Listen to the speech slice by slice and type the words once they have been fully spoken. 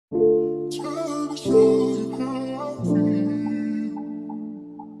show you how I feel,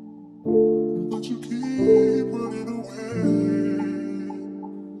 but you keep running away.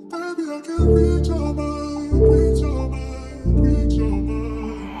 Baby, I can't read your mind, read your mind, read your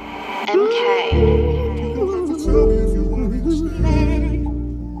mind. MK. You don't have to tell me if you want me to stay.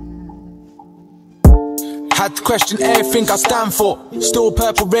 Had to question everything I stand for. Still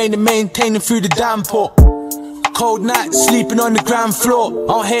purple rain and maintaining through the downpour. Cold nights, sleeping on the ground floor. I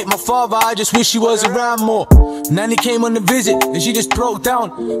don't hate my father, I just wish he was around more. Nanny came on the visit and she just broke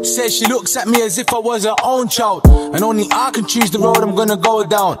down. Said she looks at me as if I was her own child, and only I can choose the road I'm gonna go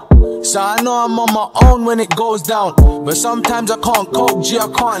down. So I know I'm on my own when it goes down, but sometimes I can't cope, G, I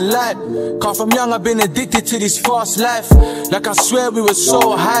can't lie. Cause from young I've been addicted to this fast life. Like I swear we were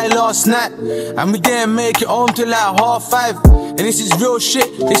so high last night, and we didn't make it home till like 5:30. And this is real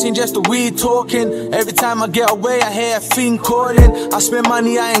shit, this ain't just the weed talking. Every time I get away I hear a fiend calling. I spend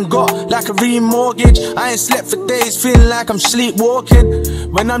money I ain't got, like a remortgage. I ain't slept for days, feeling like I'm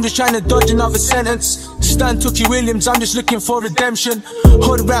sleepwalking, when I'm just trying to dodge another sentence. Stan Tookie Williams, I'm just looking for redemption.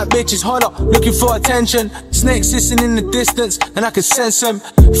 Hood rap bitches holler, looking for attention. Snakes hissing in the distance, and I can sense them.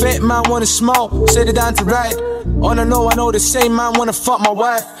 Fake man wanna smoke, set it down to ride. On I know the same man wanna fuck my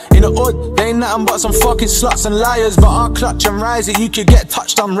wife. In the hood, they ain't nothing but some fucking sluts and liars, but I'll clutch and rise it, you could get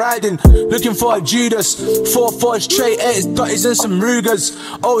touched, I'm riding. Looking for a Judas, 4-4 straight 8s, dotties and some Rugers.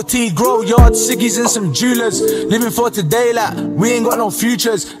 OT, grow yard, ciggies and some jewelers. Living for today like we ain't got no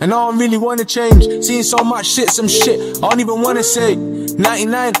futures, and I don't really wanna change. Seeing so much shit, some shit I don't even wanna say.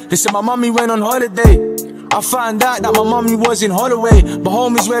 99, they said my mummy went on holiday. I found out that my mummy was in Holloway, but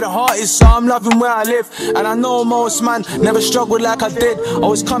home is where the heart is, so I'm loving where I live. And I know most man never struggled like I did. I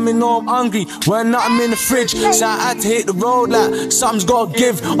was coming home hungry, weren't nothing in the fridge, so I had to hit the road like something's gotta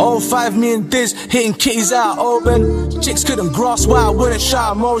give. 05 me and Diz, hitting kitties out open. Chicks couldn't grasp why I wouldn't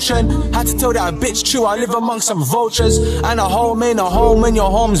show emotion. Had to tell that bitch true, I live amongst some vultures. And a home ain't a home when your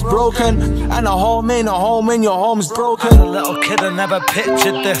home's broken. And a home ain't a home when your home's broken. As a little kid I never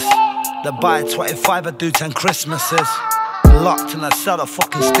pictured this. The buy 25, I do 10 Christmases. Locked in a cell that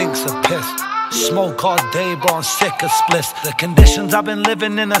fucking stinks of piss. Smoke all day, bro, I'm sick of spliffs. The conditions I've been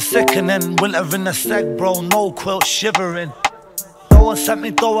living in are sickening. Winter in the seg, bro, no quilt shivering. No one sent me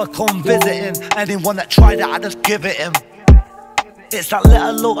though, I come visiting. Anyone that tried it, I just give it him. It's that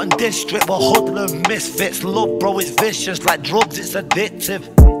little Luton district where hoodlum misfits. Love, bro, it's vicious, like drugs, it's addictive.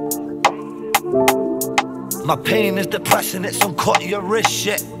 My pain is depressing, it's some cut your wrist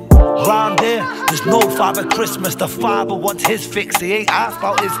shit. Round here, there's no Father Christmas. The father wants his fix, he ain't asked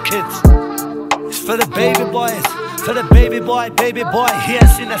about his kids. It's for the baby boys, for the baby boy. He ain't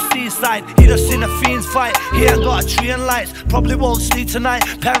seen the seaside, he just seen the fiends fight. He ain't got a tree and lights, probably won't sleep tonight.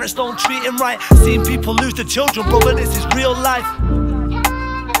 Parents don't treat him right, seen people lose their children, brother, this is real life.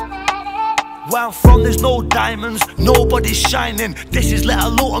 Where I'm from there's no diamonds, nobody's shining. This is Little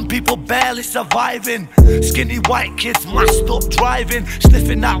Luton, people barely surviving. Skinny white kids masked up driving,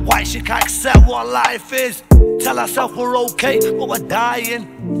 sniffing that white shit, can't accept what life is. Tell ourselves we're okay, but we're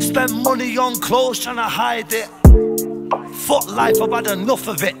dying. Spend money on clothes trying to hide it. Fuck life, I've had enough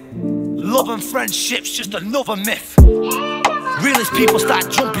of it. Love and friendship's just another myth. Realest people start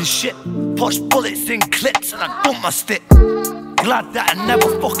jumping shit, push bullets in clips and I dump my stick. Glad that I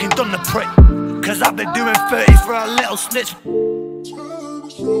never fucking done the prick, cause I've been doing 30 for a little snitch.